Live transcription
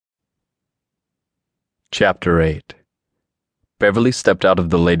Chapter 8. Beverly stepped out of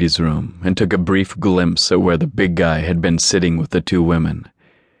the ladies' room and took a brief glimpse at where the big guy had been sitting with the two women.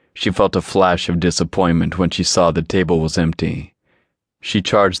 She felt a flash of disappointment when she saw the table was empty. She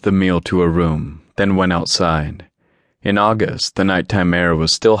charged the meal to her room, then went outside. In August, the nighttime air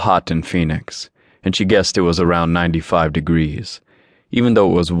was still hot in Phoenix, and she guessed it was around 95 degrees. Even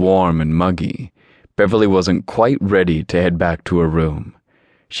though it was warm and muggy, Beverly wasn't quite ready to head back to her room.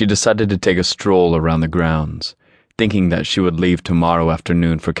 She decided to take a stroll around the grounds, thinking that she would leave tomorrow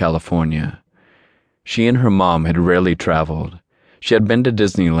afternoon for California. She and her mom had rarely traveled. She had been to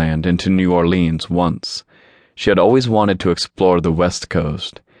Disneyland and to New Orleans once. She had always wanted to explore the West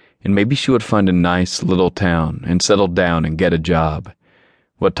Coast, and maybe she would find a nice little town and settle down and get a job.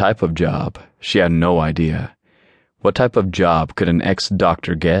 What type of job? She had no idea. What type of job could an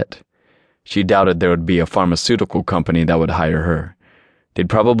ex-doctor get? She doubted there would be a pharmaceutical company that would hire her. They'd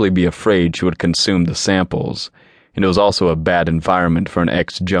probably be afraid she would consume the samples, and it was also a bad environment for an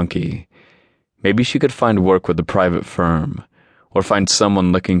ex-junkie. Maybe she could find work with a private firm, or find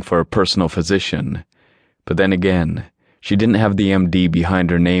someone looking for a personal physician. But then again, she didn't have the MD behind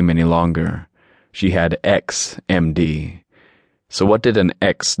her name any longer. She had ex-MD. So what did an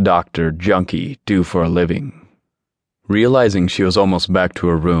ex-doctor junkie do for a living? Realizing she was almost back to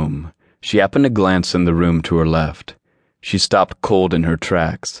her room, she happened to glance in the room to her left. She stopped cold in her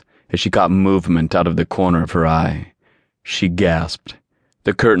tracks as she caught movement out of the corner of her eye. She gasped.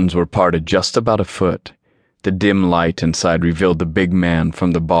 The curtains were parted just about a foot. The dim light inside revealed the big man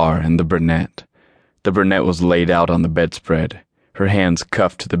from the bar and the brunette. The brunette was laid out on the bedspread, her hands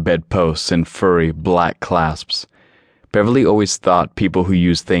cuffed to the bedposts in furry black clasps. Beverly always thought people who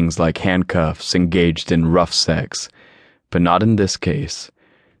used things like handcuffs engaged in rough sex, but not in this case.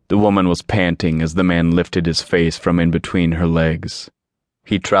 The woman was panting as the man lifted his face from in between her legs.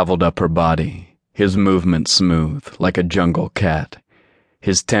 He traveled up her body, his movements smooth, like a jungle cat.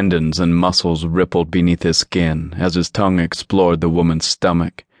 His tendons and muscles rippled beneath his skin as his tongue explored the woman's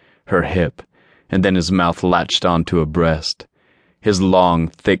stomach, her hip, and then his mouth latched onto a breast, his long,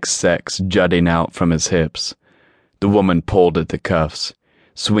 thick sex jutting out from his hips. The woman pulled at the cuffs,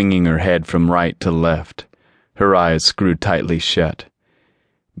 swinging her head from right to left, her eyes screwed tightly shut.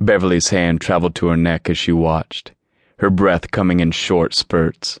 Beverly's hand traveled to her neck as she watched, her breath coming in short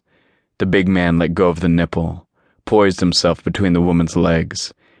spurts. The big man let go of the nipple, poised himself between the woman's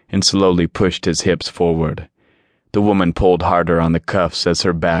legs, and slowly pushed his hips forward. The woman pulled harder on the cuffs as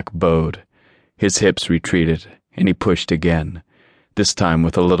her back bowed. His hips retreated, and he pushed again, this time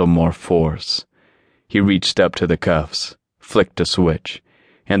with a little more force. He reached up to the cuffs, flicked a switch,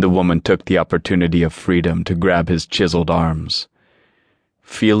 and the woman took the opportunity of freedom to grab his chiseled arms.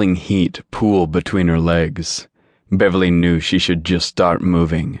 Feeling heat pool between her legs, Beverly knew she should just start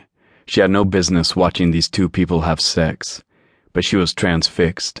moving. She had no business watching these two people have sex, but she was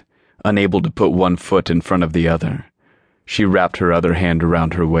transfixed, unable to put one foot in front of the other. She wrapped her other hand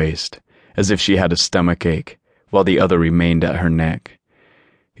around her waist, as if she had a stomachache, while the other remained at her neck.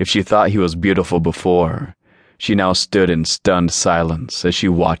 If she thought he was beautiful before, she now stood in stunned silence as she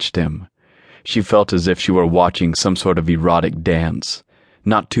watched him. She felt as if she were watching some sort of erotic dance,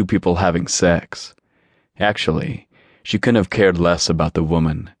 not two people having sex. Actually, she couldn't have cared less about the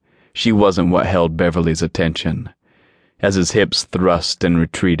woman. She wasn't what held Beverly's attention. As his hips thrust and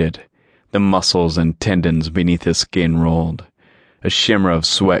retreated, the muscles and tendons beneath his skin rolled. A shimmer of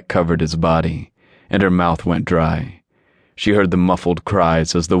sweat covered his body, and her mouth went dry. She heard the muffled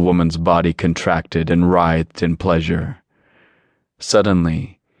cries as the woman's body contracted and writhed in pleasure.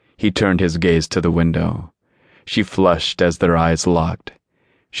 Suddenly, he turned his gaze to the window. She flushed as their eyes locked.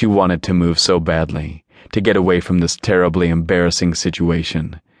 She wanted to move so badly, to get away from this terribly embarrassing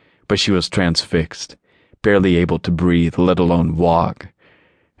situation, but she was transfixed, barely able to breathe, let alone walk.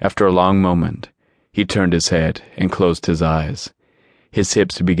 After a long moment, he turned his head and closed his eyes. His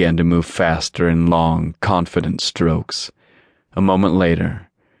hips began to move faster in long, confident strokes. A moment later,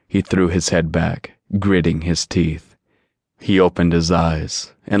 he threw his head back, gritting his teeth. He opened his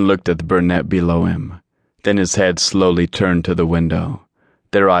eyes and looked at the brunette below him. Then his head slowly turned to the window,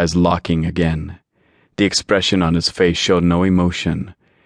 their eyes locking again. The expression on his face showed no emotion,